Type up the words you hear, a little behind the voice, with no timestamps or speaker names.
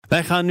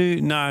Wij gaan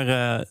nu naar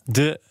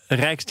de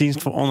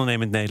Rijksdienst voor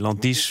Ondernemend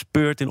Nederland. Die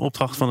speurt in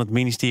opdracht van het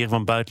ministerie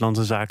van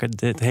Buitenlandse Zaken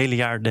het hele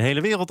jaar de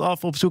hele wereld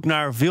af op zoek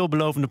naar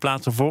veelbelovende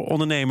plaatsen voor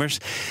ondernemers.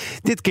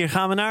 Dit keer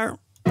gaan we naar...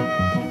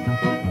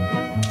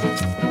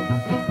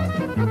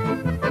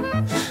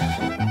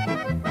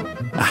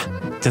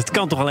 Het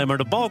kan toch alleen maar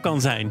de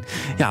Balkan zijn?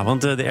 Ja,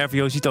 want de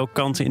RVO ziet ook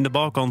kansen in de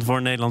Balkan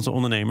voor Nederlandse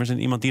ondernemers. En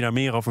iemand die daar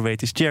meer over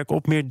weet is Tjerk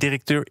Opmeer,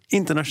 directeur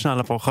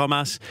internationale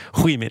programma's.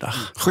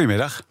 Goedemiddag.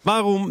 Goedemiddag.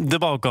 Waarom de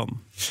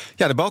Balkan?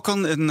 Ja, de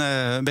Balkan,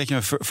 een beetje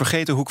een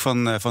vergeten hoek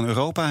van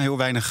Europa. Heel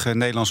weinig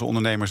Nederlandse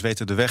ondernemers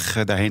weten de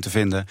weg daarheen te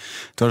vinden.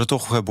 Terwijl er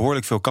toch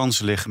behoorlijk veel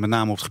kansen liggen. Met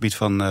name op het gebied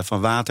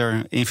van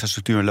water,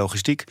 infrastructuur en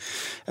logistiek.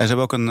 En ze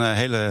hebben ook een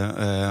hele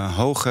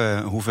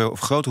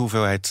grote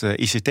hoeveelheid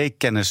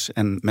ICT-kennis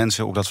en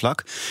mensen op dat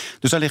vlak.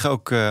 Dus daar liggen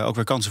ook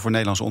weer kansen voor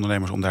Nederlandse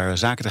ondernemers om daar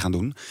zaken te gaan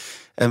doen.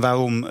 En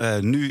waarom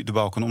nu de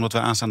Balkan? Omdat we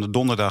aanstaande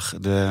donderdag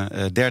de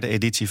derde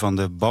editie van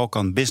de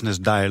Balkan Business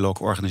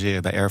Dialogue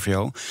organiseren bij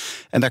RVO.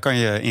 En daar kan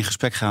je in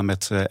gesprek gaan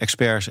met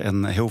experts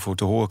en heel veel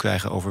te horen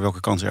krijgen over welke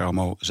kansen er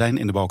allemaal zijn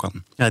in de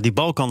Balkan. Ja, die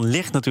Balkan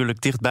ligt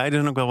natuurlijk dichtbij. Er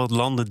zijn ook wel wat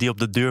landen die op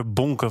de deur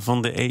bonken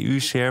van de EU.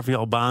 Servië,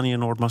 Albanië,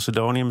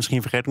 Noord-Macedonië.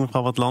 Misschien vergeet ik nog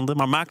wel wat landen.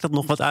 Maar maakt dat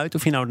nog wat uit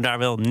of je nou daar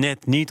wel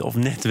net niet of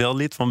net wel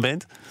lid van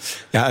bent?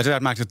 Ja,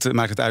 uiteraard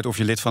maakt het uit of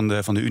je lid van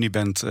de Unie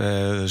bent.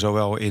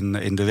 Zowel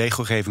in de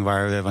regelgeving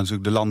waar natuurlijk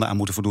de landen aan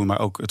moeten voldoen, maar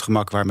ook het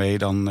gemak waarmee je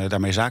dan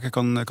daarmee zaken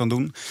kan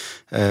doen.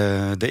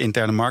 De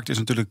interne markt is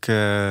natuurlijk,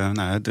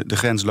 de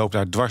grens loopt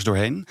daar dwars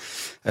doorheen.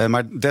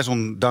 Maar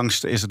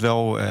desondanks is het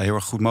wel heel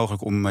erg goed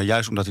mogelijk om,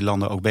 juist omdat die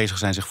landen ook bezig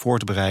zijn zich voor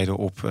te bereiden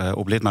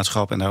op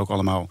lidmaatschap en daar ook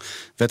allemaal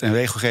wet en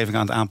regelgeving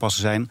aan het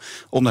aanpassen zijn,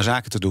 om daar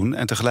zaken te doen.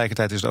 En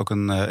tegelijkertijd is het ook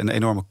een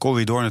enorme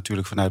corridor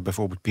natuurlijk vanuit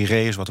bijvoorbeeld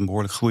Piraeus, wat een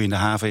behoorlijk groeiende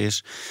haven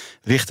is,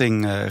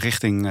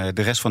 richting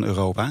de rest van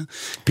Europa.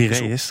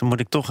 Piraeus, dan moet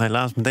ik toch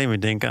helaas meteen weer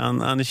denken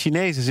aan de Chinezen.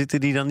 Zitten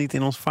die dan niet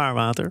in ons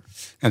vaarwater?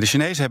 Ja, de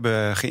Chinezen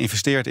hebben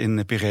geïnvesteerd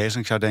in Piraeus. En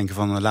ik zou denken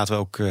van laten we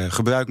ook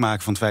gebruik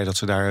maken van het feit dat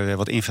ze daar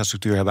wat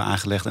infrastructuur hebben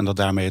aangelegd. En dat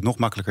daarmee het nog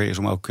makkelijker is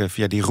om ook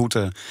via die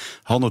route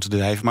handel te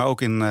drijven. Maar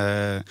ook in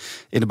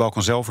de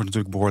Balkan zelf wordt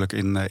natuurlijk behoorlijk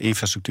in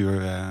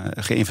infrastructuur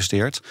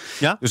geïnvesteerd.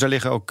 Ja? Dus daar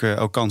liggen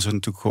ook kansen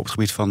natuurlijk op het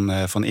gebied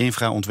van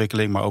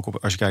infraontwikkeling. Maar ook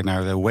als je kijkt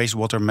naar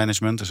wastewater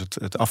management, dus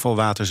het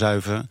afvalwater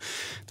zuiveren.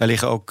 Daar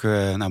liggen ook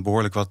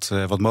behoorlijk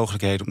wat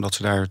mogelijkheden, omdat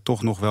ze daar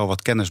toch nog wel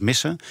wat kennis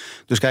missen.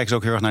 Dus kijken ze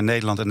ook heel erg naar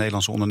Nederland en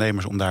Nederlandse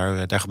ondernemers om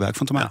daar gebruik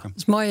van te maken.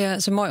 Ja. Dat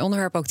is een mooi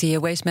onderwerp, ook die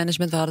waste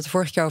management. We hadden het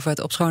vorige keer over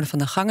het opschonen van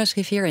de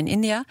Gangesrivier in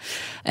India.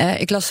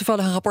 Ik las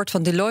toevallig een rapport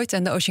van Deloitte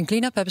en de Ocean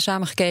Cleanup. We hebben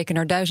samen gekeken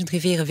naar 1000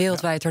 rivieren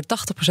wereldwijd, waar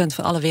 80%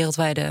 van alle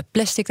wereldwijde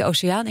plastic de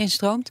oceaan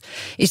instroomt.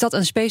 Is dat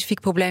een specifiek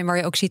probleem waar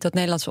je ook ziet dat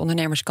Nederlandse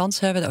ondernemers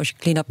kansen hebben? De Ocean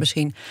Cleanup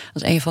misschien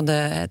als een van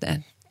de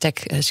tech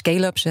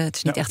scale-ups. Het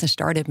is niet echt een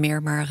start-up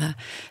meer, maar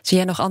zie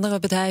jij nog andere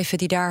bedrijven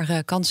die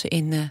daar kansen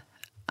in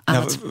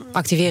aan het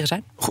activeren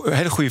zijn?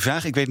 Hele goede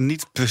vraag. Ik weet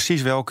niet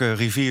precies welke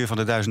rivieren van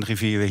de 1000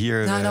 rivieren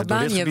hier in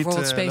Albanië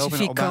bijvoorbeeld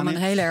specifiek kwam een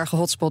hele erge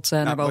hotspot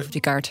naar boven op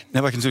die kaart.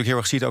 Wat je natuurlijk heel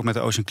erg ziet ook met de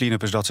Ocean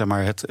Cleanup is dat zeg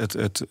maar,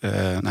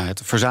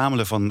 het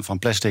verzamelen van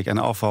plastic en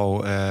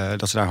afval,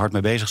 dat ze daar hard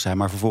mee bezig zijn.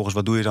 Maar vervolgens,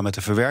 wat doe je dan met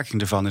de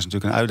verwerking ervan, is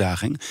natuurlijk een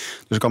uitdaging. Dus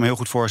ik kan me heel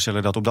goed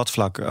voorstellen dat op dat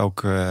vlak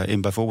ook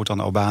in bijvoorbeeld dan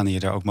Albanië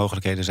er ook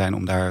mogelijkheden zijn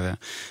om daar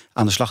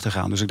aan de slag te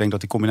gaan. Dus ik denk dat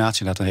die combinatie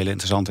inderdaad een hele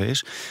interessante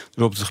is.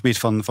 Dus op het gebied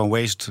van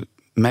waste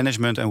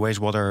management en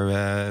wastewater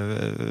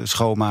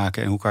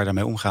schoonmaken en hoe kan je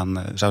daarmee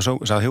omgaan,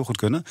 zou heel goed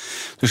kunnen.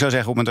 Dus ik zou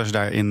zeggen, op het moment dat je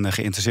daarin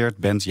geïnteresseerd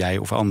bent, jij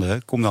of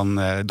anderen, kom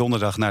dan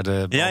donderdag naar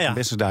de Balkan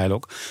Business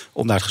Dialogue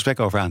om daar het gesprek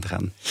over aan te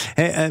gaan.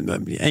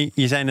 En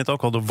je zei net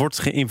ook al, er wordt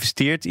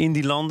geïnvesteerd in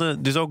die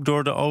landen, dus ook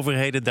door de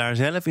overheden daar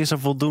zelf. Is er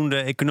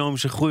voldoende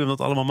economische groei om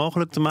dat allemaal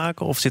mogelijk te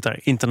maken? Of zit daar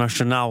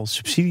internationaal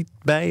subsidie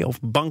bij? Of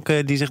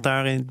banken die zich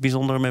daar in het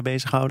bijzonder mee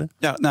bezighouden?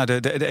 Ja,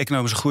 de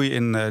economische groei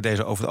in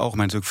deze over het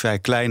algemeen natuurlijk vrij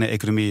kleine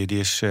economieën, die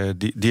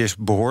is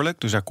behoorlijk.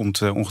 Dus daar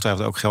komt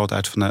ongetwijfeld ook geld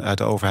uit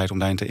de overheid om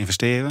daarin te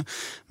investeren.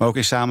 Maar ook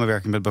in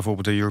samenwerking met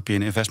bijvoorbeeld de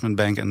European Investment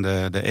Bank en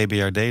de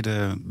EBRD,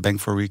 de Bank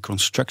for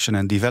Reconstruction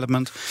and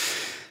Development.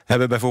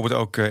 Hebben bijvoorbeeld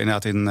ook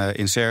inderdaad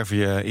in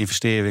Servië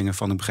investeringen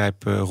van, ik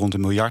begrijp, rond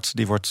 1 miljard.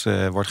 Die wordt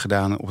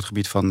gedaan op het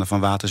gebied van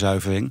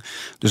waterzuivering.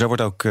 Dus daar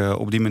wordt ook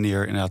op die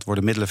manier inderdaad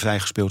worden middelen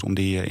vrijgespeeld om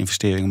die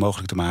investeringen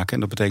mogelijk te maken. En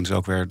dat betekent dus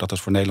ook weer dat het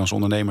voor Nederlandse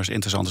ondernemers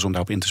interessant is om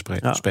daarop in te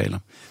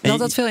spelen. Geldt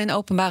dat veel in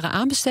openbare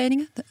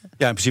aanbestedingen?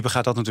 Ja, in principe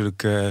gaat dat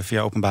natuurlijk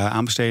via openbare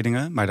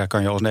aanbestedingen. Maar daar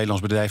kan je als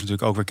Nederlands bedrijf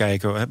natuurlijk ook weer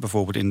kijken,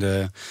 bijvoorbeeld in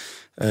de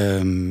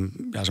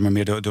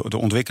meer de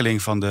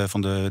ontwikkeling van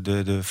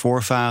de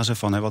voorfase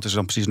van wat is er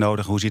dan precies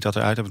nodig, hoe ziet dat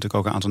eruit. We hebben natuurlijk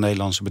ook een aantal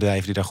Nederlandse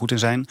bedrijven die daar goed in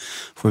zijn,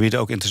 voor wie het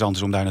ook interessant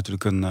is om daar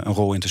natuurlijk een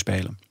rol in te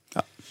spelen.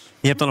 Ja.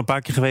 Je hebt al een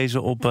paar keer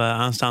gewezen op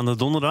aanstaande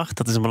donderdag.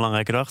 Dat is een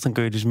belangrijke dag, dan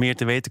kun je dus meer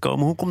te weten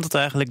komen. Hoe komt het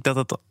eigenlijk dat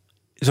het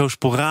zo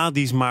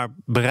sporadisch maar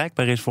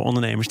bereikbaar is voor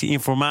ondernemers? Die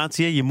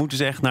informatie, je moet dus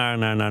echt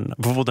naar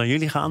bijvoorbeeld naar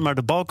jullie gaan, maar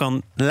de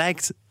Balkan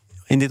lijkt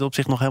in dit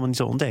opzicht nog helemaal niet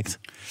zo ontdekt.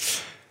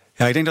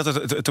 Ja, ik denk dat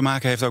het te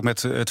maken heeft ook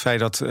met het feit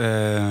dat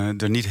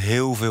er niet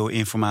heel veel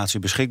informatie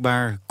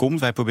beschikbaar komt.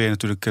 Wij proberen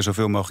natuurlijk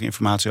zoveel mogelijk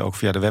informatie ook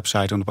via de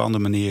website en op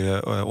andere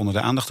manieren onder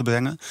de aandacht te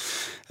brengen.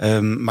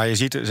 Maar je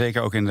ziet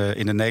zeker ook in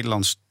de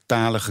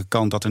Nederlandstalige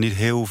kant dat er niet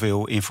heel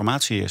veel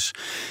informatie is.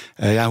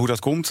 Hoe dat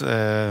komt,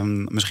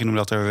 misschien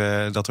omdat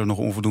dat er nog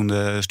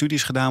onvoldoende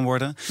studies gedaan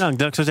worden. Nou, ik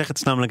zou zeggen, het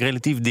is namelijk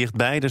relatief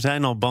dichtbij. Er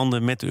zijn al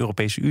banden met de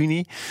Europese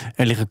Unie.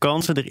 Er liggen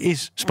kansen, er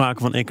is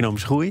sprake van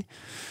economische groei.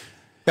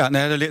 Ja,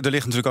 nee, er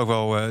ligt natuurlijk ook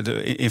wel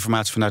de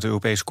informatie vanuit de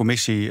Europese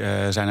Commissie.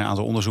 Zijn er een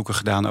aantal onderzoeken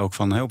gedaan ook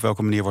van op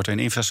welke manier wordt er in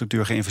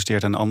infrastructuur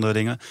geïnvesteerd en andere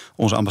dingen.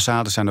 Onze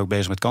ambassades zijn ook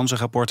bezig met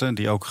kansenrapporten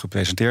die ook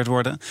gepresenteerd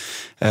worden.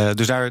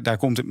 Dus daar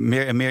komt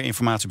meer en meer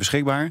informatie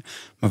beschikbaar.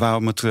 Maar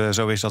waarom het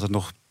zo is dat het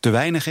nog te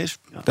weinig is,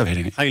 dat weet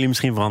ik niet. Gaan jullie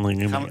misschien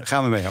veranderingen mee?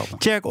 Gaan we mee helpen.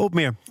 Tjerk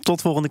Opmeer,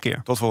 tot volgende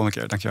keer. Tot volgende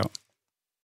keer, dankjewel.